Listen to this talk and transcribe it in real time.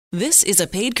This is a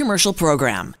paid commercial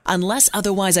program. Unless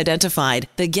otherwise identified,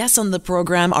 the guests on the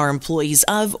program are employees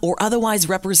of or otherwise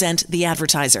represent the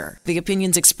advertiser. The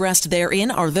opinions expressed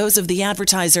therein are those of the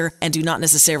advertiser and do not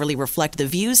necessarily reflect the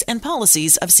views and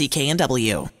policies of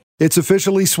CKNW. It's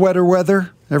officially sweater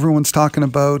weather. Everyone's talking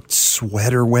about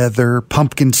sweater weather,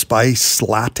 pumpkin spice,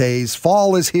 lattes.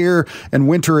 Fall is here and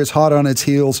winter is hot on its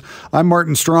heels. I'm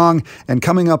Martin Strong, and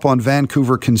coming up on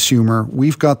Vancouver Consumer,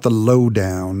 we've got the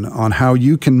lowdown on how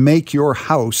you can make your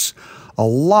house a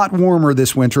lot warmer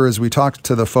this winter as we talk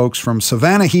to the folks from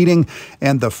Savannah Heating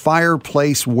and the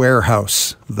Fireplace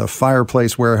Warehouse,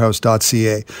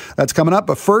 thefireplacewarehouse.ca. That's coming up,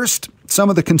 but first, some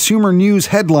of the consumer news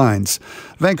headlines.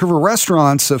 Vancouver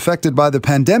restaurants affected by the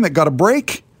pandemic got a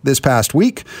break this past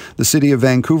week. The City of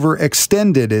Vancouver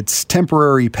extended its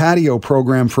temporary patio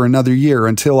program for another year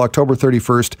until October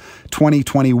 31st,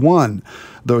 2021.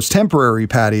 Those temporary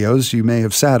patios, you may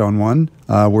have sat on one,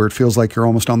 where it feels like you're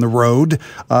almost on the road.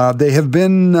 They have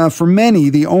been, for many,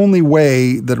 the only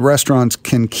way that restaurants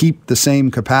can keep the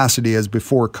same capacity as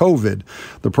before COVID.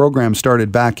 The program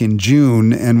started back in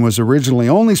June and was originally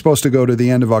only supposed to go to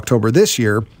the end of October this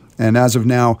year. And as of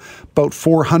now, about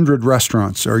 400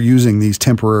 restaurants are using these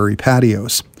temporary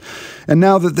patios. And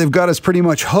now that they've got us pretty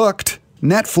much hooked,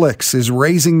 Netflix is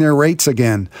raising their rates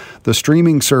again. The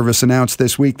streaming service announced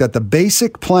this week that the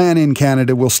basic plan in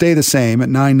Canada will stay the same at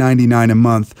 $9.99 a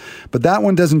month, but that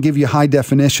one doesn't give you high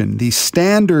definition. The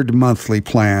standard monthly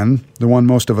plan, the one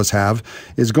most of us have,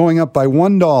 is going up by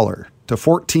 $1 to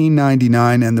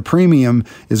 $14.99, and the premium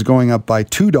is going up by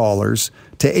 $2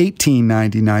 to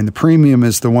 $18.99. The premium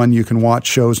is the one you can watch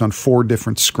shows on 4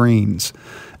 different screens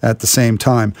at the same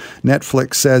time.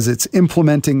 Netflix says it's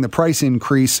implementing the price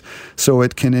increase so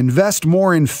it can invest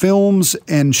more in films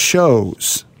and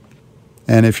shows.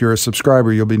 And if you're a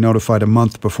subscriber, you'll be notified a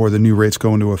month before the new rates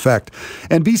go into effect.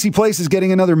 And BC Place is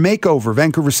getting another makeover.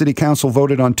 Vancouver City Council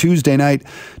voted on Tuesday night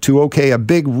to okay a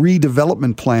big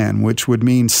redevelopment plan, which would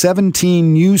mean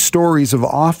 17 new stories of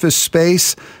office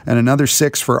space and another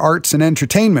 6 for arts and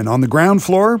entertainment. On the ground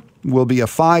floor will be a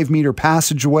 5-meter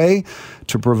passageway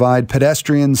to provide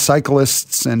pedestrians,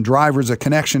 cyclists, and drivers a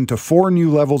connection to 4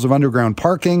 new levels of underground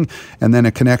parking, and then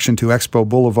a connection to Expo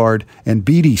Boulevard and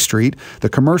Beatty Street. The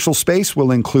commercial space will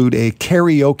include a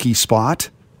karaoke spot.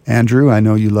 Andrew, I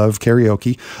know you love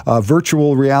karaoke. A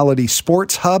virtual reality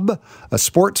sports hub, a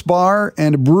sports bar,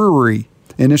 and a brewery.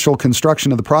 Initial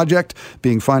construction of the project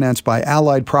being financed by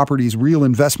Allied Properties Real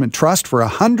Investment Trust for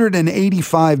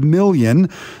 $185 million.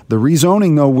 The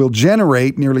rezoning, though, will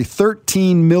generate nearly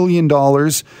 $13 million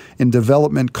in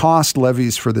development cost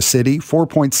levies for the city,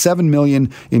 $4.7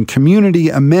 million in community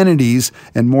amenities,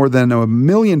 and more than $1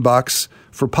 million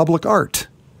for public art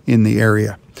in the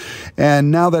area.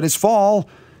 And now that it's fall,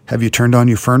 have you turned on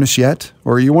your furnace yet?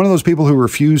 Or are you one of those people who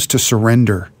refuse to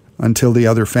surrender until the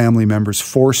other family members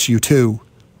force you to?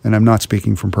 And I'm not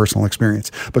speaking from personal experience.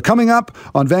 But coming up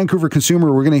on Vancouver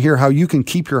Consumer, we're going to hear how you can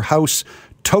keep your house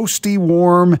toasty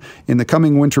warm in the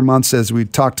coming winter months as we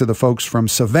talk to the folks from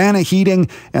Savannah Heating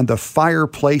and the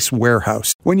Fireplace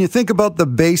Warehouse. When you think about the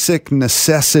basic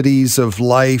necessities of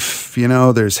life, you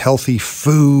know, there's healthy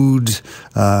food,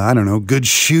 good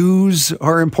shoes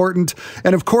are important.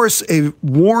 And of course, a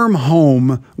warm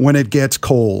home when it gets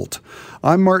cold.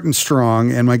 I'm Martin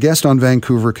Strong, and my guest on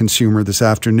Vancouver Consumer this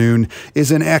afternoon is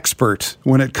an expert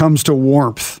when it comes to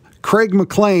warmth. Craig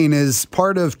McLean is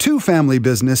part of 2 family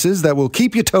businesses that will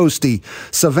keep you toasty,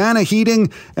 Savannah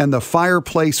Heating and the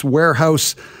Fireplace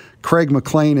Warehouse. Craig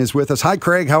McLean is with us. Hi,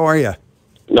 Craig. How are you?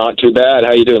 Not too bad.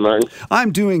 How you doing, Martin?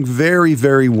 I'm doing very,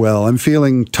 very well. I'm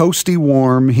feeling toasty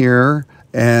warm here.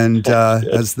 And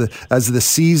as the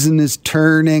season is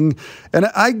turning, and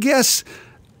I guess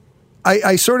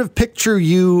I sort of picture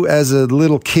you as a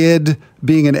little kid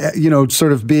being an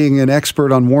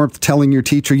expert on warmth, telling your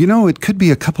teacher, it could be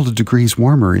a couple of degrees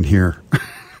warmer in here.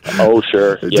 Oh,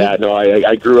 sure. Yeah, no,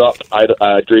 I grew up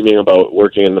dreaming about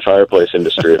working in the fireplace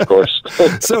industry, of course.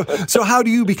 So how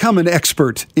do you become an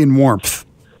expert in warmth?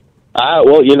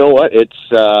 Well, you know what? It's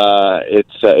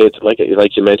like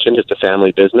you mentioned, it's a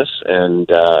family business, and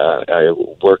I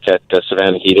work at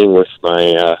Savannah Heating with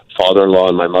my father-in-law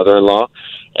and my mother-in-law,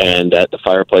 and at the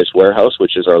Fireplace Warehouse,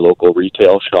 which is our local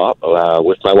retail shop,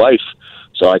 with my wife.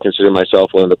 So I consider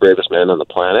myself one of the bravest men on the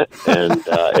planet, and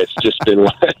it's just been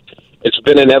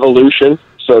an evolution,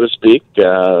 so to speak.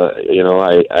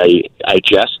 I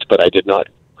jest, but I did not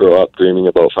grow up dreaming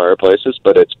about fireplaces,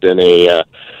 but it's been a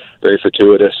very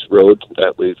fortuitous road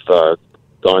that we've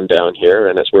gone down here,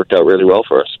 and it's worked out really well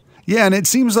for us. Yeah, and it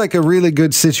seems like a really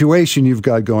good situation you've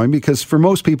got going, because for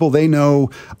most people, they know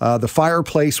the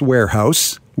Fireplace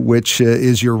Warehouse, which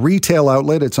is your retail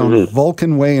outlet. It's on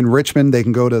Vulcan Way in Richmond. They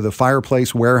can go to the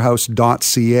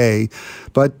fireplacewarehouse.ca.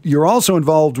 But you're also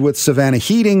involved with Savannah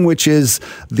Heating, which is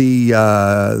the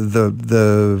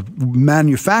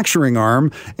manufacturing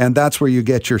arm, and that's where you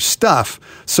get your stuff.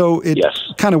 So it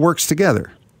kind of works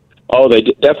together. Oh, they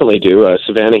definitely do.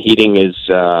 Savannah Heating was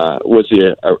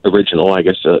the original, I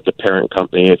guess, the parent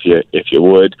company, if you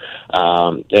would.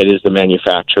 It is the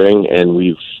manufacturing, and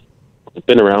we've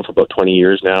been around for about 20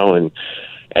 years now, and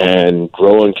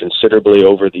growing considerably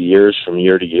over the years from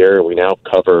year to year. We now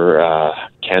cover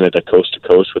Canada coast to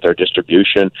coast with our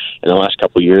distribution. In the last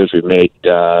couple of years, we've made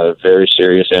very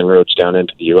serious inroads down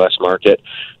into the U.S. market,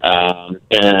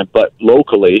 but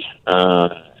locally.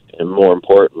 And more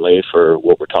importantly, for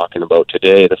what we're talking about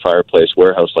today, the Fireplace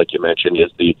Warehouse, like you mentioned, is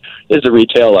the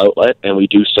retail outlet, and we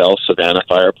do sell Savannah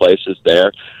fireplaces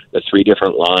there. The 3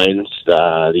 different lines: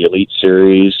 the Elite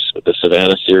Series, the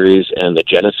Savannah Series, and the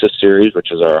Genesis Series,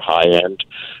 which is our high-end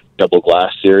double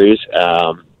glass series.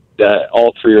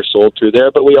 All 3 are sold through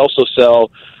there, but we also sell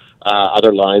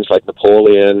other lines like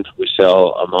Napoleon. We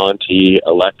sell Amonte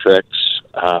Electrics.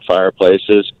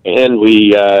 Fireplaces, and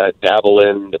we dabble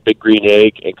in the Big Green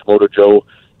Egg and Komodo Joe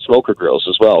smoker grills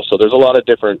as well. So there's a lot of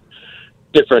different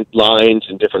lines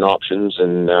and different options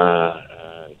and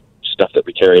stuff that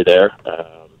we carry there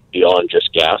beyond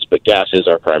just gas, but gas is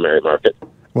our primary market.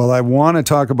 Well, I want to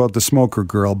talk about the smoker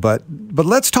grill, but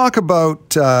let's talk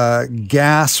about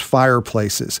gas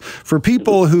fireplaces. For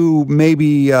people who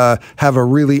maybe have a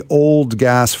really old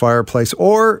gas fireplace,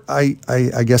 or I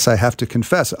guess I have to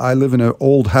confess, I live in an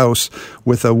old house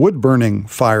with a wood-burning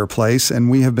fireplace,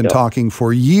 and we have been talking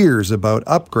for years about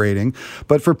upgrading.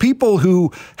 But for people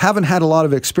who haven't had a lot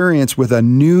of experience with a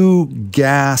new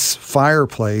gas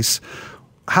fireplace,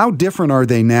 how different are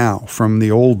they now from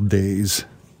the old days?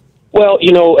 Well,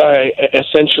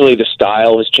 essentially the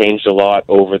style has changed a lot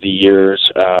over the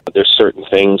years. There's certain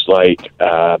things like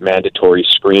mandatory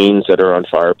screens that are on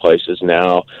fireplaces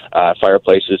now.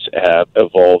 Fireplaces have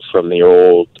evolved from the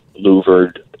old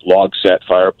louvered log set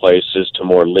fireplaces to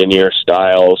more linear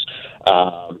styles.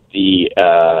 The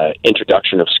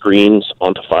introduction of screens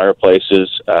onto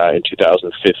fireplaces in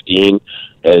 2015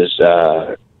 has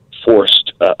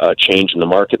forced a change in the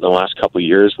market in the last couple of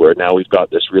years, where now we've got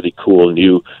this really cool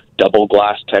new double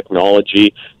glass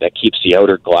technology that keeps the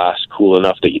outer glass cool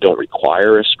enough that you don't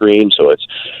require a screen. So it's,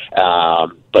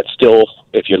 but still,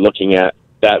 if you're looking at,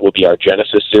 that would be our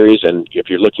Genesis series, and if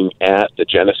you're looking at the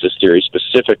Genesis series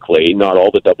specifically, not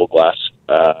all the double glass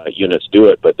units do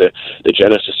it, but the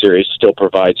Genesis series still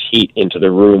provides heat into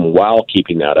the room while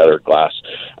keeping that outer glass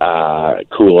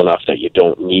cool enough that you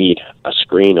don't need a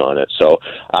screen on it. So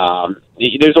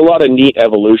there's a lot of neat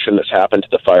evolution that's happened to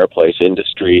the fireplace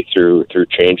industry through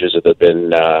changes that have been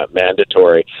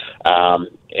mandatory.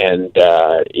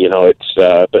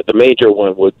 But the major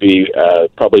one would be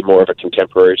probably more of a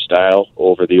contemporary style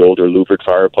over the older louvered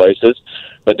fireplaces.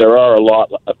 But there are a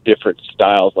lot of different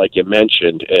styles, like you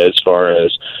mentioned, as far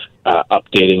as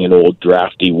updating an old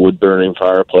drafty wood-burning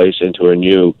fireplace into a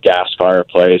new gas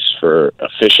fireplace for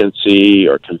efficiency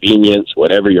or convenience,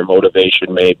 whatever your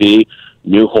motivation may be.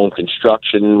 New home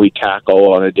construction we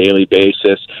tackle on a daily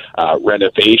basis.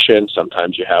 Renovation,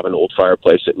 sometimes you have an old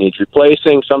fireplace that needs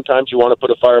replacing. Sometimes you want to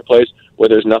put a fireplace where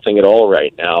there's nothing at all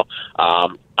right now.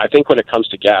 I think when it comes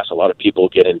to gas, a lot of people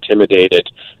get intimidated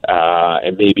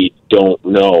and maybe don't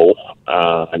know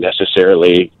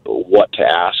necessarily what to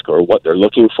ask or what they're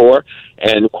looking for.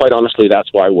 And quite honestly,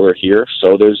 that's why we're here.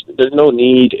 So there's no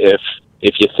need, if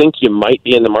you think you might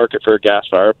be in the market for a gas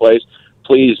fireplace,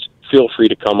 please feel free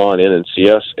to come on in and see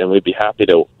us, and we'd be happy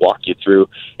to walk you through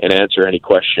and answer any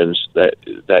questions that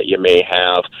you may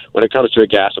have. When it comes to a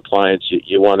gas appliance,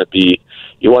 you want to be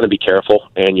careful,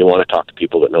 and you want to talk to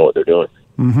people that know what they're doing.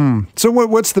 Mm-hmm. So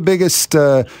what's the biggest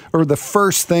or the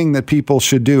first thing that people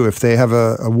should do if they have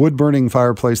a wood-burning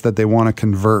fireplace that they want to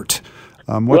convert?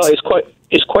 Well,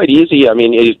 it's quite easy. I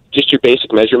mean, it's just your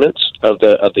basic measurements of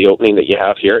the opening that you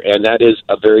have here, and that is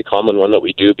a very common one that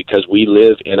we do because we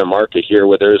live in a market here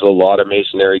where there's a lot of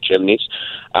masonry chimneys,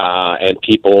 and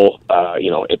people,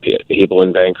 people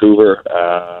in Vancouver,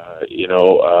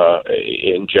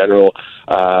 in general,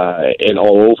 and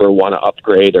all over want to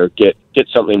upgrade or get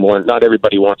something more. Not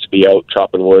everybody wants to be out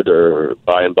chopping wood or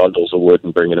buying bundles of wood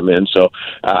and bringing them in. So,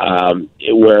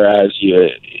 whereas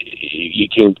you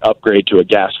can upgrade to a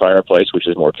gas fireplace, which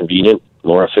is more convenient,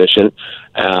 more efficient,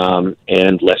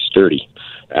 and less sturdy.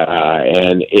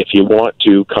 And if you want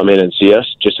to come in and see us,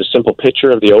 just a simple picture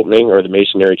of the opening or the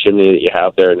masonry chimney that you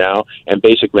have there now, and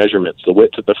basic measurements, the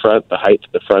width at the front, the height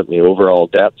at the front, and the overall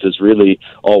depth is really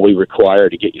all we require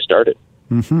to get you started.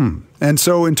 And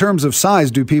so in terms of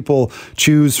size, do people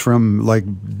choose from like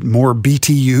more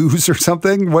BTUs or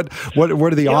something? What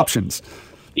are the options?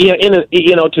 Yeah,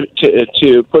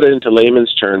 to put it into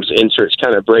layman's terms, inserts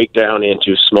kind of break down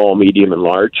into small, medium, and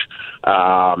large.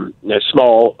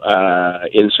 Small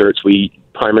inserts we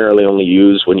primarily only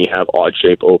use when you have odd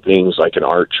shape openings, like an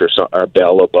arch or a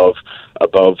bell above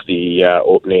the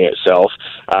opening itself.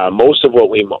 Most of what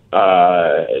we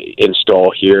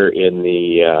install here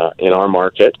in our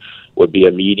market would be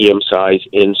a medium-size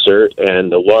insert,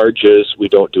 and the larges we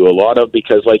don't do a lot of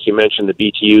because, like you mentioned, the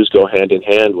BTUs go hand in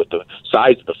hand with the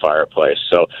size of the fireplace.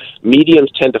 So mediums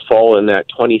tend to fall in that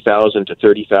 20,000 to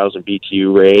 30,000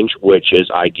 BTU range, which is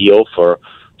ideal for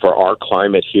our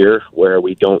climate here, where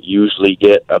we don't usually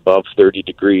get above 30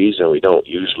 degrees and we don't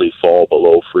usually fall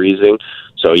below freezing.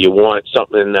 So you want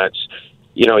something that's,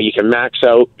 you can max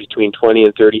out between 20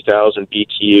 and 30,000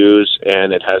 BTUs,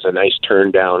 and it has a nice turn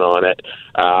down on it.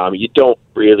 You don't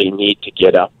really need to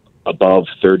get up above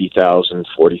 30,000,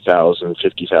 40,000,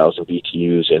 50,000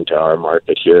 BTUs into our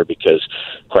market here because,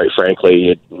 quite frankly,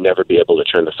 you'd never be able to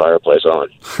turn the fireplace on.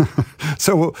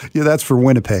 So that's for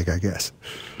Winnipeg, I guess.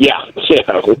 Yeah,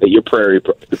 your prairie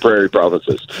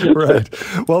provinces. Right.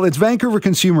 Well, it's Vancouver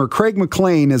consumer Craig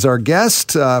McLean is our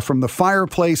guest from the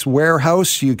Fireplace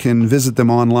Warehouse. You can visit them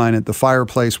online at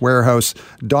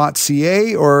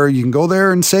thefireplacewarehouse.ca, or you can go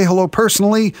there and say hello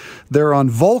personally. They're on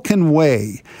Vulcan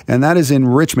Way, and that is in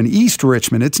Richmond, East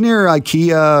Richmond. It's near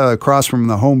IKEA, across from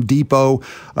the Home Depot.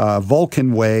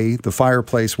 Vulcan Way,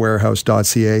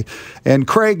 thefireplacewarehouse.ca. And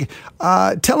Craig,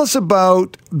 tell us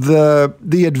about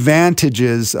the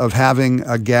advantages of having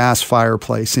a gas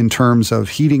fireplace in terms of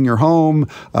heating your home.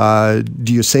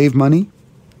 Do you save money?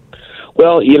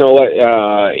 Well, you know what?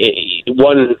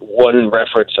 One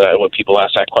reference when people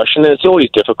ask that question, and it's always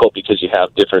difficult because you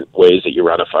have different ways that you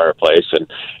run a fireplace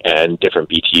and different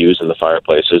BTUs in the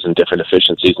fireplaces and different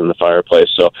efficiencies in the fireplace.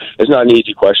 So it's not an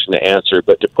easy question to answer,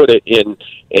 but to put it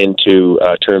into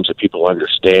terms that people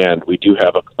understand, we do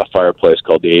have a fireplace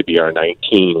called the ABR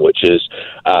 19, which is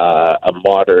a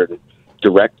modern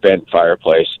direct vent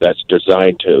fireplace that's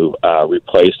designed to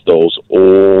replace those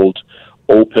old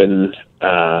open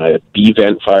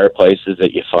B-vent fireplaces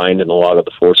that you find in a lot of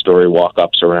the four-story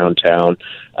walk-ups around town.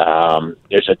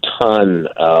 There's a ton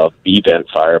of B-vent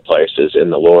fireplaces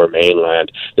in the Lower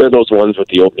Mainland. They're those ones with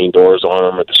the opening doors on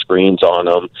them or the screens on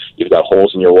them. You've got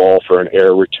holes in your wall for an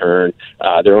air return.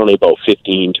 They're only about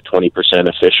 15 to 20%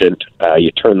 efficient.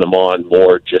 You turn them on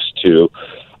more just to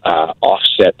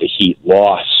offset the heat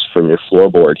loss from your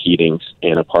floorboard heatings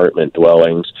in apartment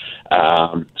dwellings.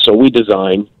 So we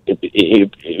design,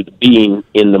 being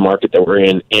in the market that we're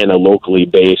in and a locally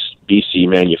based BC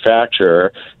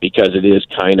manufacturer, because it is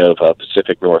kind of a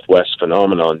Pacific Northwest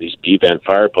phenomenon, these B-vent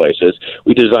fireplaces,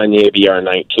 we designed the ABR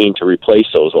 19 to replace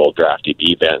those old drafty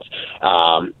B-vents.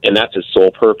 And that's its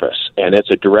sole purpose. And it's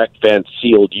a direct vent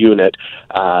sealed unit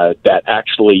that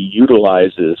actually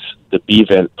utilizes the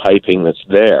B-vent piping that's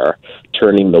there,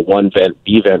 turning the one vent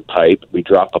B-vent pipe. We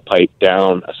drop a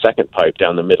second pipe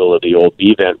down the middle of the old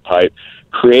B-vent pipe,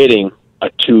 creating a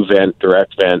two-vent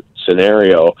direct vent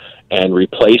scenario and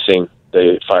replacing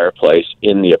the fireplace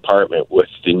in the apartment with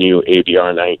the new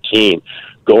ABR 19,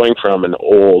 going from an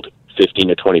old 15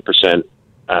 to 20%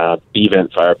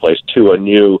 B-vent fireplace to a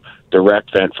new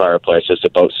direct vent fireplace that's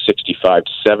about 65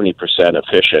 to 70%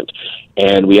 efficient.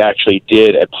 And we actually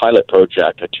did a pilot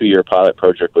project, a 2-year pilot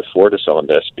project with Fortis on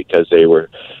this, because they've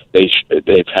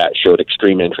showed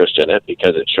extreme interest in it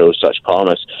because it shows such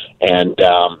promise. And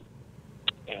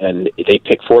they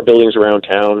picked 4 buildings around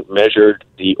town, measured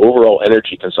the overall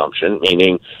energy consumption,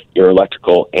 meaning your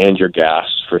electrical and your gas,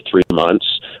 for 3 months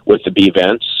with the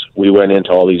B-vents. We went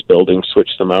into all these buildings,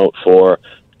 switched them out for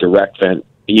direct vent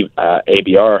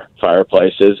ABR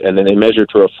fireplaces, and then they measured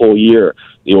for a full year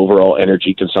the overall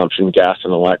energy consumption, gas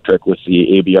and electric, with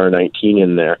the ABR 19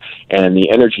 in there. And the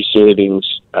energy savings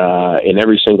in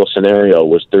every single scenario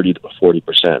was 30 to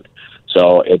 40%.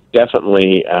 So it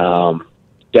definitely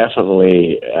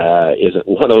isn't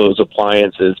one of those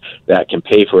appliances that can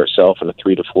pay for itself in a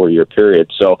 3 to 4 year period.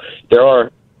 So there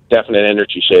are definite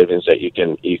energy savings that you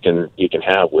can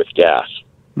have with gas.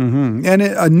 Mm-hmm. And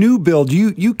a new build,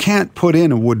 you can't put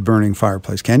in a wood-burning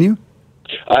fireplace, can you?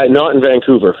 Not in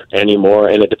Vancouver anymore,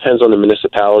 and it depends on the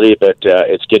municipality, but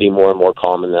it's getting more and more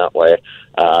common that way.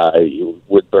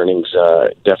 Wood burning's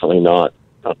definitely not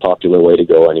a popular way to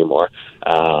go anymore,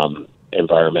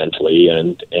 environmentally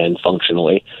and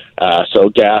functionally. So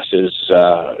gas is,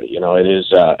 it is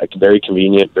a very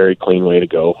convenient, very clean way to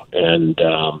go, and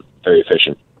very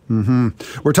efficient. Mm-hmm.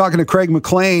 We're talking to Craig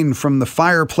McLean from the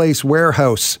Fireplace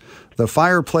Warehouse.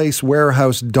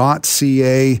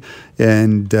 thefireplacewarehouse.ca,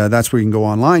 and that's where you can go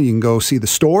online. You can go see the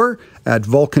store at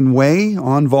Vulcan Way,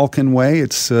 on Vulcan Way.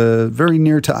 It's very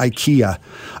near to IKEA.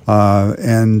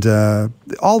 And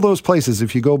all those places,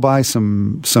 if you go buy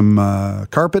some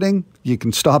carpeting, you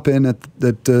can stop in at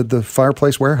the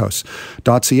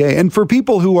fireplacewarehouse.ca. And for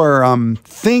people who are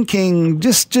thinking,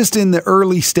 just in the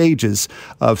early stages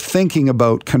of thinking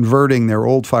about converting their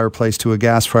old fireplace to a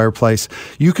gas fireplace,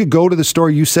 you could go to the store,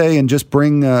 you say, and just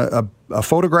bring a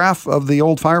photograph of the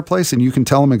old fireplace, and you can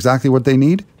tell them exactly what they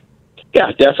need? Yeah,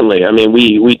 definitely. I mean,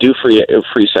 we do free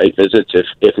site visits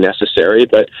if necessary,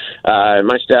 but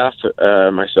my staff,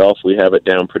 myself, we have it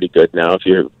down pretty good now. If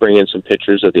you bring in some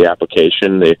pictures of the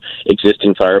application, the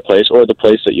existing fireplace, or the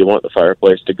place that you want the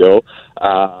fireplace to go,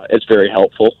 it's very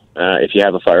helpful. If you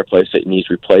have a fireplace that needs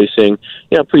replacing,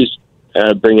 please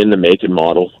bring in the make and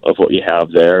model of what you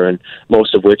have there, and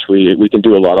most of which we can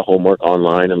do a lot of homework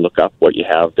online and look up what you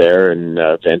have there and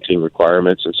venting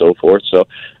requirements and so forth. So,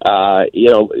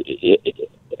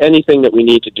 anything that we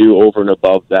need to do over and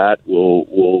above that,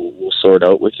 we'll sort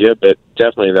out with you. But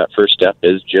definitely that first step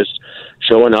is just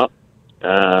showing up,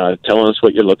 telling us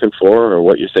what you're looking for or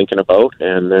what you're thinking about,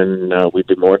 and then we'd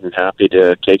be more than happy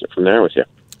to take it from there with you.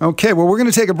 Okay, well, we're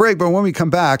going to take a break, but when we come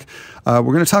back, we're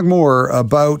going to talk more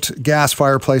about gas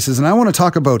fireplaces, and I want to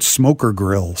talk about smoker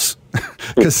grills,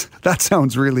 because that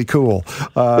sounds really cool,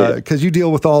 because you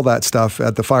deal with all that stuff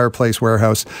at the Fireplace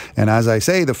Warehouse, and as I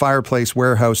say, the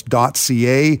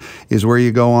fireplacewarehouse.ca is where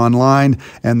you go online,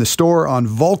 and the store on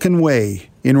Vulcan Way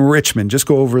in Richmond. Just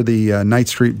go over the Knight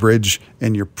Street Bridge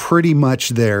and you're pretty much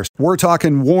there. We're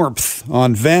talking warmth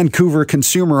on Vancouver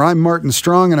Consumer. I'm Martin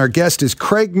Strong and our guest is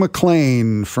Craig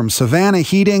McLean from Savannah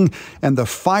Heating and the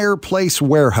Fireplace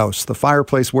Warehouse. The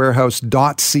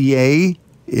fireplacewarehouse.ca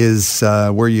is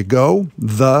where you go,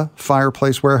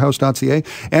 thefireplacewarehouse.ca.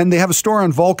 And they have a store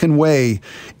on Vulcan Way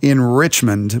in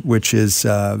Richmond, which is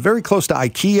very close to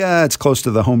IKEA. It's close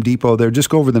to the Home Depot there. Just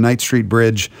go over the Knight Street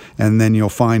Bridge, and then you'll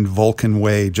find Vulcan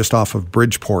Way just off of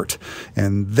Bridgeport.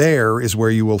 And there is where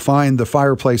you will find the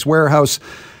Fireplace Warehouse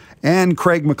and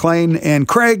Craig McLean. And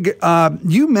Craig,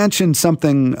 you mentioned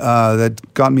something that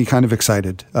got me kind of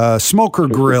excited. Smoker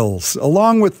grills,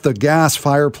 along with the gas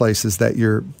fireplaces that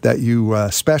you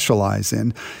specialize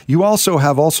in. You also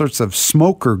have all sorts of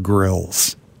smoker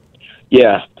grills.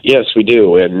 Yeah, yes, we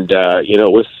do. And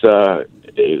with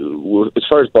as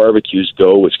far as barbecues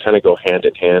go, which kind of go hand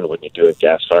in hand when you're doing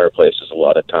gas fireplaces, a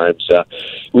lot of times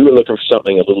we were looking for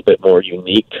something a little bit more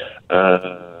unique.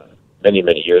 Many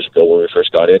years ago when we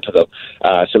first got into them,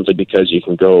 simply because you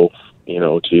can go,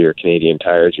 to your Canadian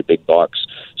Tires, your big box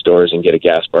stores and get a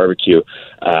gas barbecue.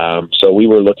 So we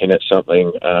were looking at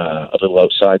something a little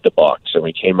outside the box, and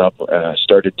we came up,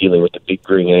 started dealing with the Big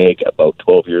Green Egg about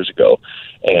 12 years ago,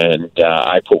 and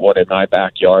I put one in my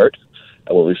backyard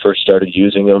when we first started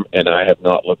using them, and I have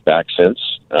not looked back since.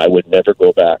 I would never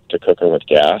go back to cooking with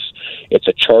gas. It's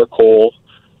a charcoal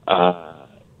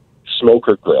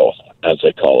smoker grill, as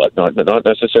they call it, not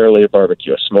necessarily a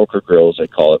barbecue, a smoker grill, as they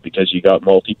call it, because you got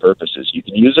multi-purposes. You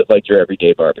can use it like your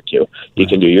everyday barbecue. You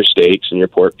can do your steaks and your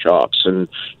pork chops, and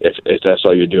if that's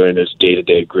all you're doing is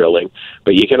day-to-day grilling.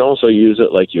 But you can also use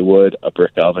it like you would a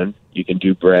brick oven. You can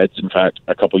do breads. In fact,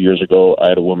 a couple years ago, I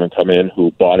had a woman come in who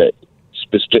bought it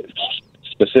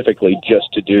specifically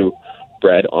just to do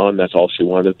bread on. That's all she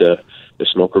wanted the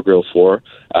smoker grill for,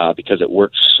 because it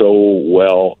works so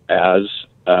well as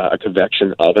a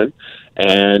convection oven,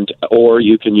 or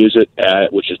you can use it,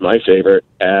 which is my favorite,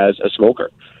 as a smoker.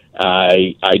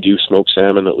 I do smoke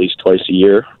salmon at least twice a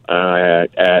year.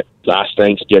 At last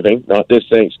Thanksgiving, not this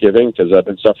Thanksgiving because I've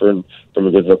been suffering from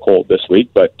a bit of a cold this week,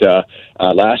 but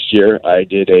last year I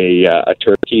did a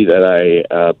turkey that I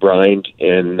brined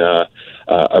in a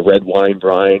red wine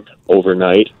brine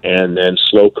overnight, and then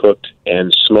slow cooked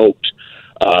and smoked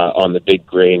on the Big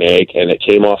Green Egg, and it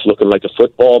came off looking like a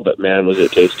football, but man, was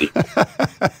it tasty.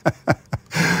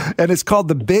 And it's called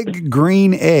the Big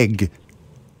Green Egg.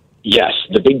 Yes,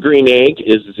 the Big Green Egg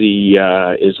is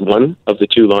is one of the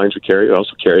two lines we carry. We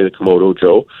also carry the Komodo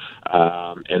Joe,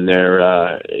 and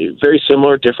they're very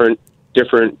similar, different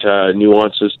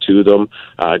nuances to them,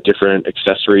 different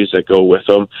accessories that go with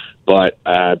them, but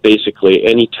basically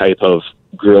any type of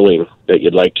grilling that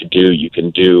you'd like to do, you can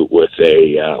do with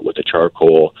a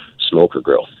charcoal smoker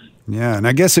grill. Yeah, and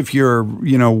I guess if you're,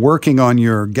 working on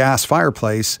your gas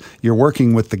fireplace, you're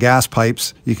working with the gas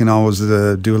pipes, you can always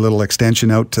do a little extension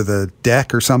out to the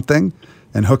deck or something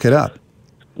and hook it up.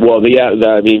 Well,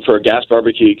 for a gas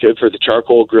barbecue, you could. For the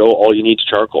charcoal grill, all you need is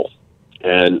charcoal.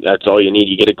 and that's all you need.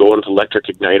 You get it going with electric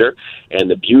igniter, and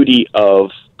the beauty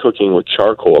of cooking with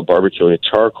charcoal, barbecuing with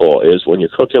charcoal, is when you're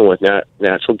cooking with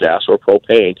natural gas or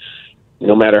propane,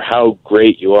 no matter how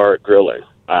great you are at grilling,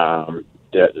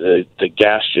 the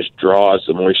gas just draws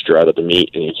the moisture out of the meat,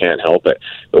 and you can't help it.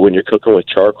 But when you're cooking with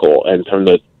charcoal, and from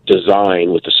the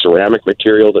design with the ceramic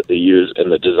material that they use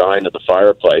and the design of the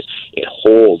fireplace, it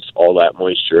holds all that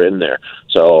moisture in there.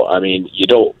 So, I mean, you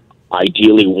don't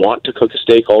ideally want to cook a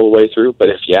steak all the way through, but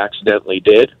if you accidentally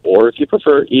did, or if you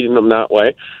prefer eating them that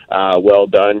way, well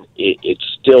done. It's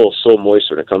still so moist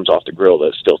when it comes off the grill that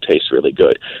it still tastes really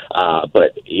good.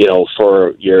 But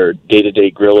for your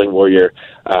day-to-day grilling, where you're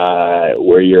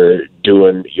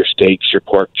doing your steaks, your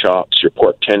pork chops, your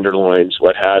pork tenderloins,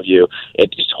 what have you,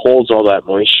 it just holds all that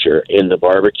moisture in the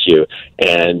barbecue,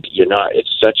 and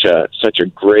it's such a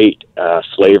great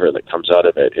flavor that comes out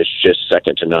of it. It's just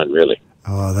second to none, really.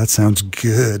 Oh, that sounds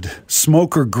good.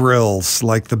 Smoker grills,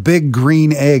 like the Big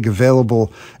Green Egg,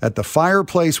 available at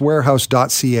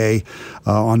thefireplacewarehouse.ca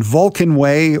on Vulcan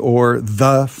Way, or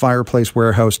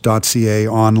thefireplacewarehouse.ca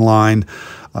online.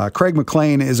 Craig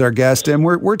McLean is our guest, and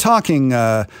we're talking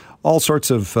all sorts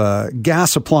of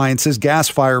gas appliances, gas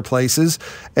fireplaces,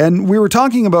 and we were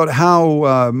talking about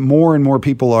how more and more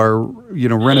people are,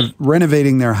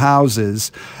 renovating their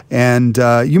houses, and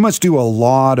you must do a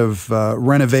lot of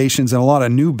renovations and a lot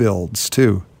of new builds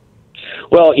too.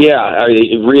 Well, yeah,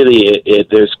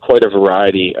 there's quite a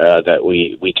variety that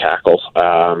we tackle.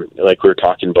 Like we were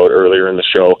talking about earlier in the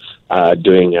show,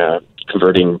 doing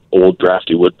converting old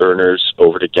drafty wood burners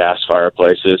over to gas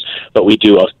fireplaces, but we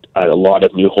do a lot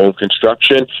of new home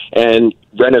construction, and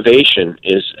renovation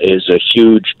is a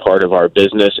huge part of our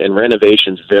business, and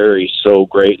renovations vary so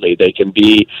greatly. They can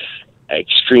be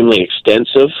extremely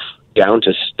extensive, down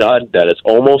to stud, that it's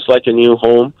almost like a new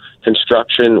home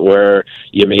construction, where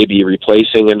you may be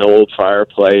replacing an old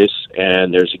fireplace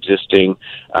and there's existing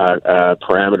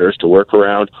parameters to work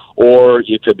around, or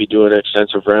you could be doing an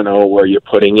extensive reno where you're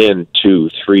putting in 2,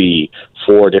 3,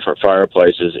 4 different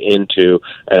fireplaces into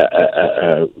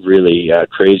a really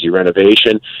crazy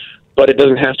renovation. But it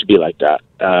doesn't have to be like that.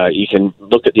 You can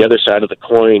look at the other side of the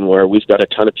coin, where we've got a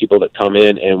ton of people that come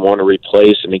in and want to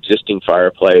replace an existing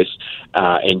fireplace,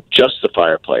 and just the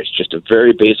fireplace, just a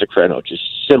very basic reno, just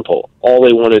simple. All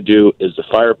they want to do is the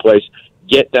fireplace,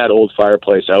 get that old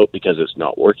fireplace out because it's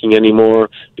not working anymore,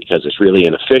 because it's really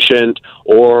inefficient,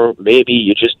 or maybe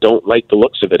you just don't like the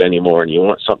looks of it anymore and you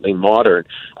want something modern.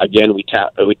 Again, we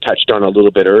touched on a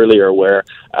little bit earlier where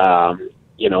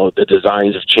the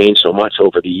designs have changed so much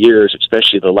over the years,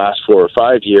 especially the last 4 or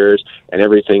 5 years, and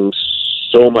everything's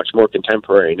so much more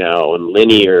contemporary now, and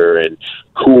linear and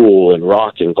cool and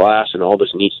rock and glass and all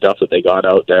this neat stuff that they got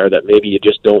out there, that maybe you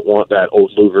just don't want that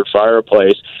old louvered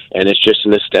fireplace, and it's just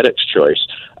an aesthetics choice.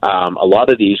 A lot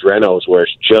of these renos where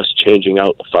it's just changing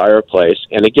out the fireplace,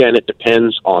 and again, it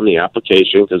depends on the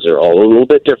application because they're all a little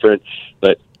bit different,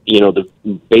 but the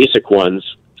basic ones,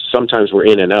 sometimes we're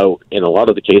in and out, in a lot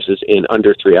of the cases, in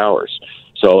under 3 hours.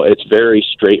 So it's very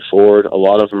straightforward. A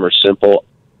lot of them are simple.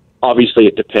 Obviously,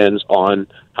 it depends on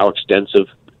how extensive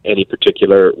any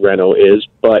particular reno is,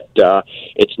 but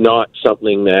it's not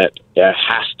something that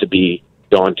has to be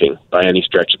daunting by any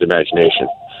stretch of the imagination.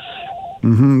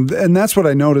 Mm-hmm. And that's what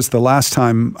I noticed the last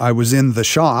time I was in the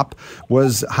shop,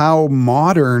 was how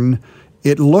modern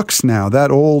it looks now. That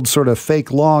old sort of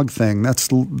fake log thing,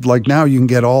 that's like, now you can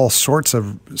get all sorts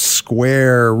of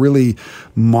square, really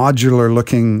modular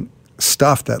looking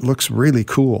stuff that looks really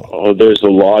cool. Oh, there's a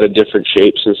lot of different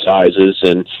shapes and sizes,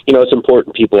 and it's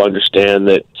important people understand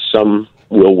that some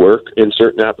will work in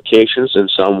certain applications and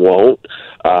some won't.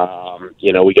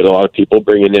 We get a lot of people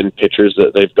bringing in pictures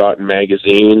that they've got in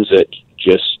magazines that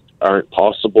just aren't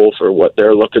possible for what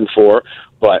they're looking for.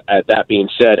 But that being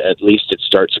said, at least it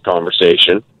starts a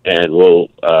conversation, and we'll,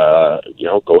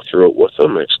 go through it with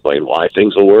them and explain why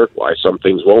things will work, why some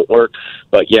things won't work.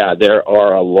 But yeah, there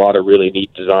are a lot of really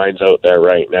neat designs out there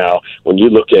right now. When you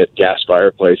look at gas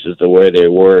fireplaces the way they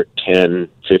were 10,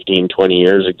 15, 20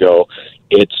 years ago,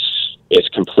 it's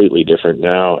completely different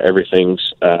now.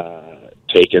 Everything's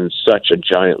taken such a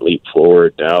giant leap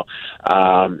forward now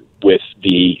with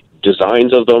the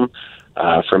designs of them.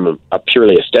 From a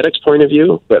purely aesthetics point of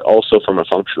view, but also from a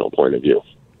functional point of view.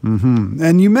 Mm-hmm.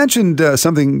 And you mentioned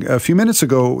something a few minutes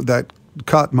ago that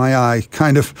caught my eye,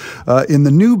 kind of. In the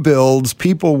new builds,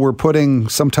 people were putting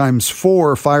sometimes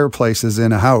 4 fireplaces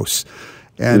in a house.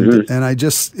 And and I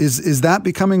just, is that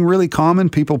becoming really common?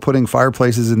 People putting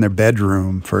fireplaces in their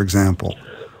bedroom, for example?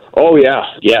 Oh yeah.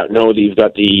 No, you've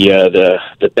got the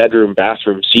bedroom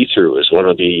bathroom see-through is one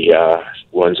of the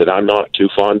ones that I'm not too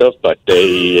fond of, but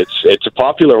it's a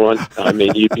popular one. I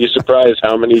mean, you'd be surprised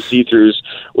how many see-throughs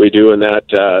we do in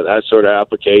that sort of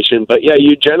application. But yeah,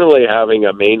 you generally having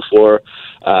a main floor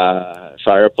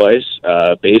fireplace,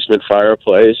 basement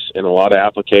fireplace in a lot of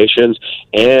applications,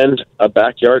 and a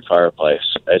backyard fireplace.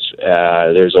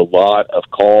 There's a lot of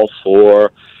call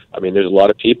for. I mean, there's a lot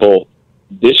of people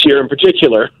this year in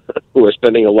particular who are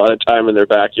spending a lot of time in their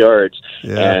backyards,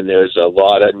 and there's a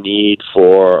lot of need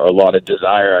for, a lot of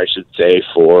desire, I should say,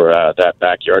 for that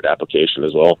backyard application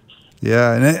as well.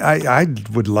 Yeah, and I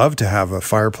would love to have a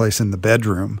fireplace in the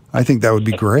bedroom. I think that would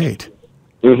be great.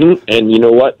 Mm-hmm. And you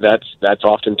know what? That's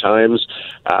oftentimes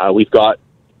we've got,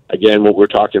 again, what we're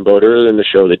talking about earlier in the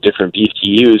show, the different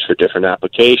BTUs for different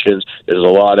applications. There's a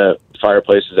lot of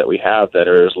fireplaces that we have that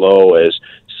are as low as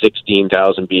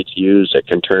 16,000 BTUs that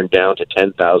can turn down to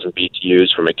 10,000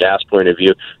 BTUs from a gas point of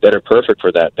view that are perfect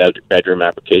for that bedroom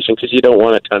application because you don't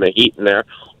want a ton of heat in there.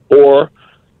 Or,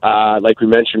 like we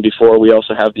mentioned before, we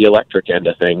also have the electric end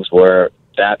of things where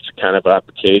that's kind of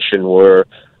application where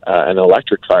an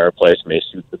electric fireplace may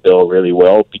suit the bill really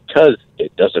well because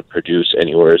it doesn't produce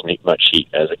anywhere as much heat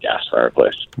as a gas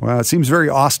fireplace. Well, it seems very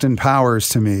Austin Powers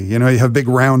to me. You know, you have a big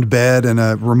round bed and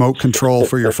a remote control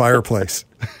for your fireplace.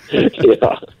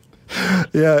 Yeah.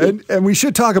 Yeah, and we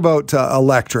should talk about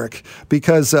electric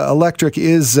because electric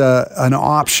is an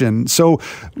option. So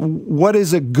what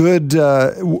is a good,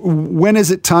 when is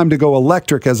it time to go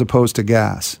electric as opposed to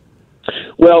gas?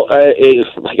 Well,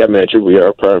 like I mentioned, we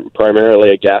are primarily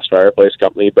a gas fireplace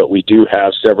company, but we do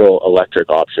have several electric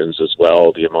options as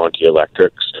well, the Amonte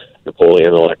Electrics,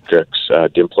 Napoleon Electrics,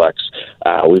 Dimplex.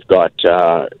 We've got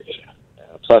a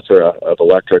plethora of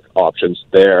electric options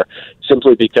there,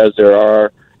 simply because there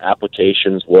are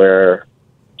applications where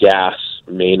gas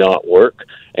may not work.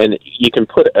 And you can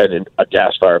put a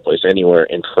gas fireplace anywhere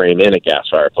and frame in a gas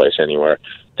fireplace anywhere.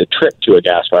 The trick to a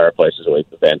gas fireplace is always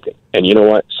the venting. And you know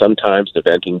what? Sometimes the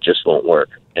venting just won't work.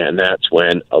 And that's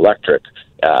when electric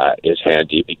is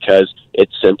handy because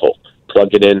it's simple.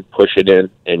 Plug it in, push it in,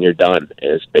 and you're done,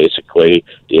 is basically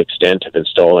the extent of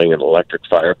installing an electric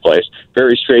fireplace.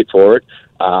 Very straightforward.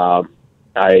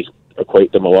 I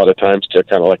equate them a lot of times to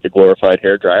kind of like a glorified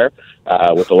hairdryer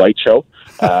with a light show.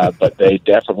 But they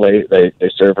definitely, they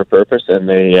serve a purpose, and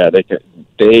they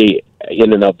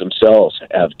in and of themselves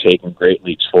have taken great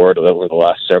leaps forward over the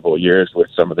last several years with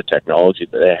some of the technology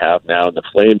that they have now. And the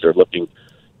flames are looking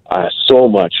so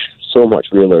much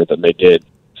realer than they did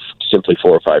simply 4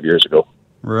 or 5 years ago.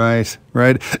 Right.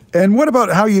 And what about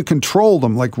how you control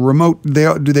them? Like remote,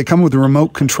 do they come with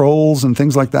remote controls and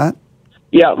things like that?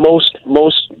 Yeah, most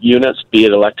units, be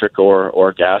it electric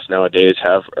or gas nowadays,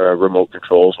 have remote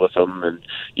controls with them, and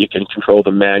you can control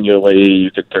them manually.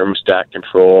 You can thermostat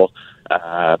control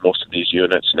most of these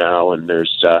units now, and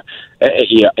there's the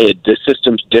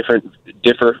systems differ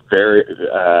very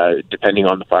depending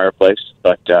on the fireplace.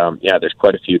 But there's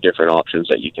quite a few different options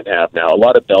that you can have now. A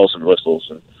lot of bells and whistles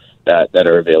and that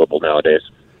are available nowadays.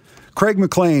 Craig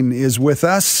McLean is with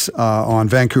us on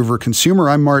Vancouver Consumer.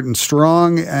 I'm Martin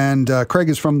Strong, and Craig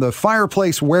is from the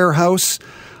Fireplace Warehouse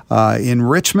in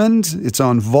Richmond. It's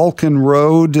on Vulcan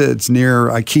Road. It's near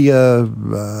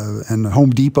IKEA and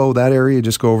Home Depot, that area.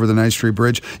 Just go over the Nice Tree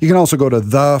Bridge. You can also go to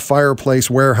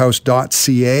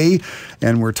thefireplacewarehouse.ca,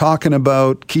 and we're talking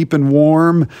about keeping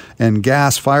warm and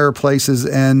gas fireplaces.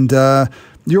 And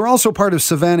you're also part of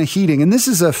Savannah Heating, and this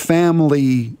is a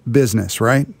family business,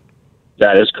 right?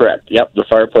 That is correct. Yep, the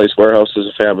Fireplace Warehouse is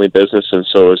a family business, and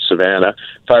so is Savannah.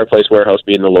 Fireplace Warehouse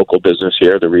being the local business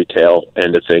here, the retail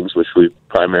end of things, which we've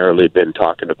primarily been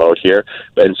talking about here.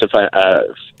 But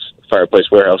Fireplace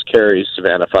Warehouse carries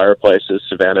Savannah Fireplaces,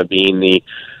 Savannah being the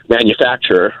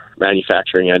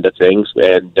manufacturing end of things.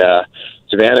 And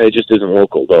Savannah, it just isn't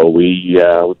local, though. We've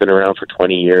been around for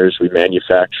 20 years. We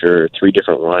manufacture 3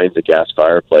 different lines of gas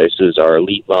fireplaces. Our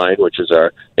Elite line, which is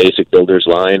our basic builder's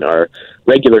line, our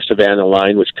regular Savannah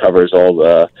line, which covers all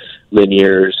the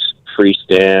linears,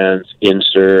 freestands,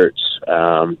 inserts,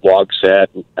 log set,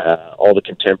 all the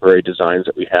contemporary designs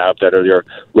that we have that are your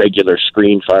regular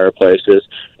screen fireplaces,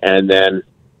 and then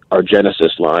our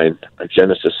Genesis line, our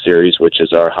Genesis series, which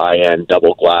is our high-end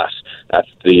double glass. That's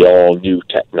the all-new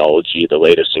technology, the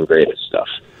latest and greatest stuff.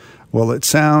 Well, it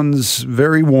sounds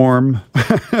very warm,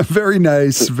 very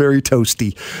nice, very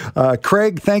toasty.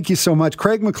 Craig, thank you so much.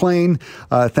 Craig McLean,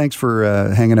 thanks for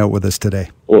hanging out with us today.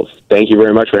 Well, thank you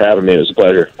very much for having me. It was a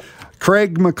pleasure.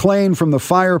 Craig McLean from the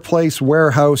Fireplace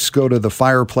Warehouse. Go to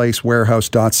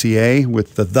thefireplacewarehouse.ca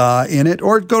with the in it,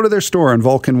 or go to their store on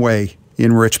Vulcan Way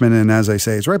in Richmond. And as I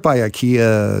say, it's right by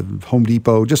IKEA, Home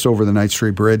Depot, just over the Knight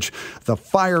Street Bridge, the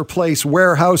Fireplace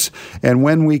Warehouse. And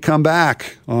when we come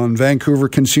back on Vancouver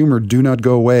Consumer, do not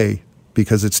go away,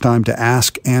 because it's time to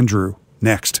Ask Andrew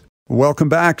next. Welcome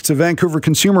back to Vancouver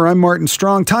Consumer. I'm Martin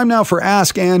Strong. Time now for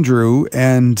Ask Andrew,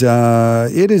 and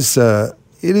it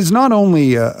is not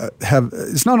only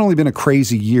it's not only been a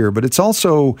crazy year, but it's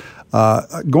also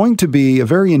going to be a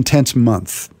very intense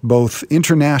month, both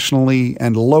internationally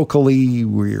and locally.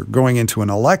 We're going into an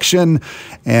election,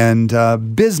 and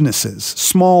businesses,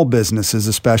 small businesses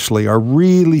especially, are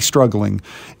really struggling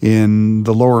in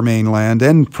the Lower Mainland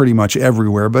and pretty much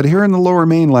everywhere. But here in the Lower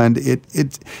Mainland,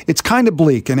 it's kind of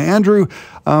bleak. And Andrew,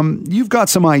 you've got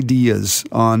some ideas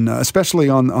on, especially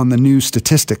on the new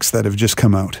statistics that have just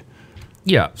come out.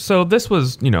 Yeah, so this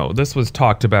was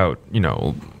talked about,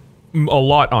 a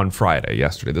lot on Friday,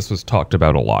 yesterday. This was talked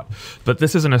about a lot. But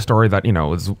this isn't a story that,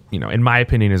 is, in my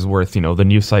opinion, is worth, the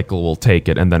news cycle will take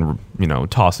it and then,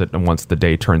 toss it and once the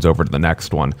day turns over to the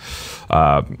next one.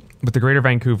 But the Greater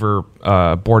Vancouver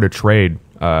Board of Trade,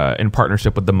 in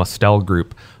partnership with the Mustel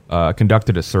Group,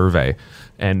 conducted a survey.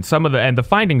 And the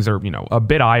findings are, a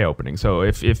bit eye-opening. So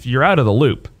if you're out of the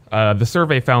loop, the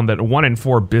survey found that 1 in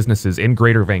 4 businesses in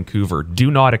Greater Vancouver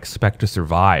do not expect to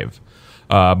survive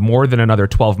more than another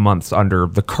 12 months under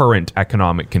the current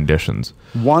economic conditions.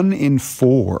 1 in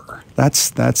 4.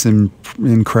 That's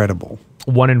incredible.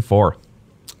 1 in 4.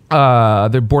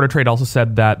 The Board of Trade also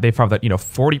said that they found that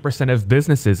 40% of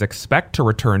businesses expect to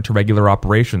return to regular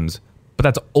operations, but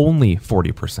that's only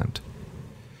 40%.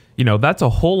 That's a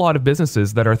whole lot of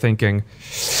businesses that are thinking,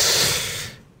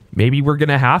 maybe we're going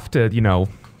to have to,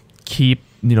 keep,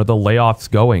 the layoffs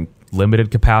going,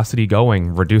 limited capacity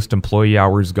going, reduced employee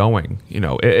hours going.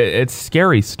 It's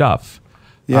scary stuff.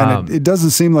 Yeah, and it doesn't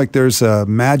seem like there's a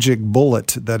magic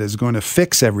bullet that is going to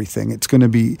fix everything. It's going to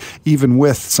be, even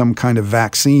with some kind of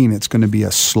vaccine, it's going to be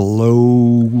a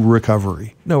slow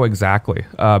recovery. No, exactly.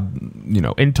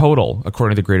 In total,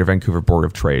 according to the Greater Vancouver Board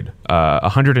of Trade,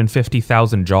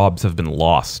 150,000 jobs have been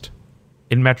lost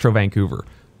in Metro Vancouver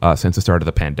since the start of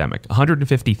the pandemic.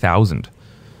 150,000.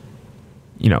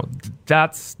 You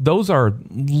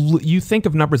think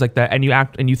of numbers like that, and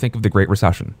you think of the Great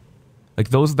Recession. Like,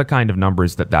 those are the kind of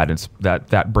numbers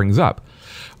that brings up.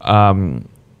 I'm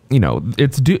not going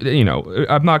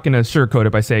to sugarcoat it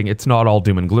by saying it's not all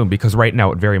doom and gloom, because right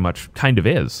now it very much kind of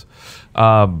is.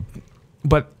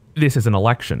 But this is an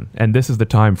election, and this is the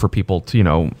time for people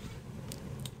to,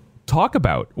 talk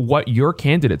about what your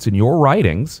candidates in your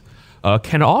ridings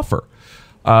can offer.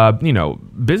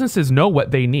 Businesses know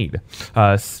what they need.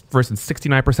 For instance,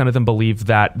 69% of them believe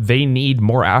that they need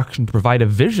more action to provide a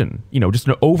vision, just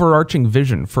an overarching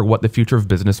vision for what the future of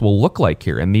business will look like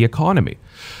here and the economy.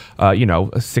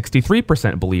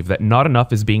 63% believe that not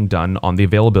enough is being done on the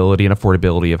availability and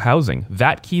affordability of housing.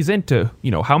 That keys into,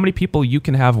 how many people you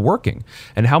can have working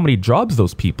and how many jobs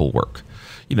those people work.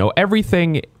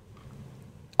 Everything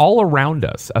all around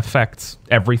us affects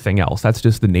everything else. That's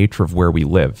just the nature of where we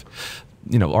live.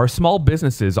 Our small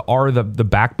businesses are the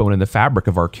backbone and the fabric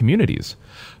of our communities.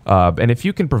 And if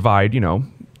you can provide,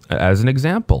 as an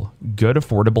example, good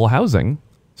affordable housing,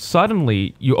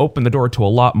 suddenly you open the door to a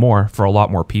lot more for a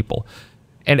lot more people.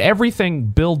 And everything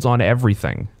builds on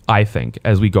everything, I think,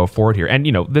 as we go forward here. And,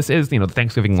 this is, the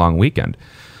Thanksgiving long weekend.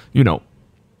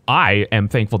 I am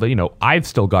thankful that, I've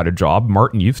still got a job.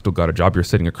 Martin, you've still got a job. You're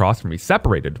sitting across from me,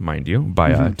 separated, mind you,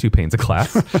 by 2 panes of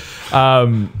glass.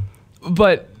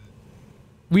 But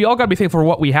we all got to be thankful for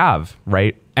what we have,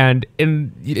 right? And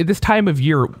in this time of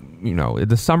year,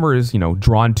 the summer is,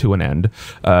 drawn to an end.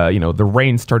 The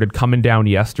rain started coming down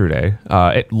yesterday.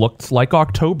 It looks like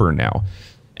October now.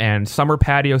 And summer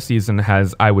patio season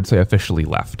has, I would say, officially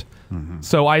left. Mm-hmm.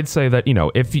 So I'd say that,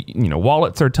 if,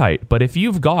 wallets are tight, but if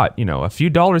you've got, a few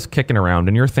dollars kicking around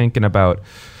and you're thinking about,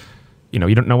 you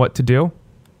don't know what to do,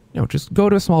 just go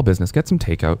to a small business, get some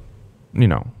takeout.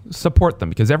 Support them,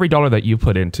 because every dollar that you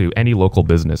put into any local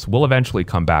business will eventually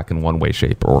come back in one way,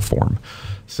 shape, or form.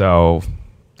 So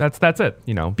that's it.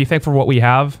 Be thankful for what we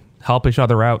have, help each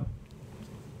other out.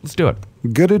 Let's do it.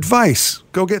 Good advice.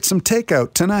 Go get some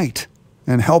takeout tonight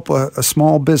and help a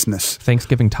small business.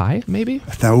 Thanksgiving tie, maybe?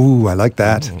 Ooh, I like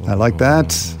that. I like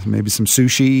that. Maybe some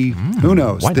sushi. Who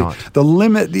knows? Why not? The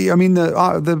limit,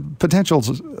 the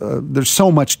potentials, there's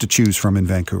so much to choose from in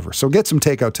Vancouver. So get some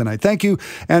takeout tonight. Thank you,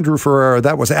 Andrew Ferrara.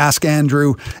 That was Ask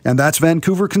Andrew, and that's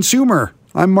Vancouver Consumer.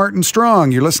 I'm Martin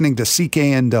Strong. You're listening to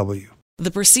CKNW. The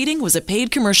proceeding was a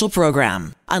paid commercial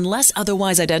program. Unless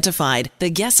otherwise identified, the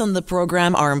guests on the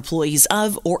program are employees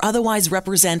of or otherwise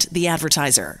represent the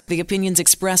advertiser. The opinions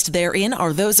expressed therein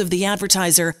are those of the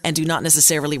advertiser and do not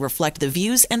necessarily reflect the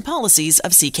views and policies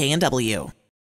of CKNW.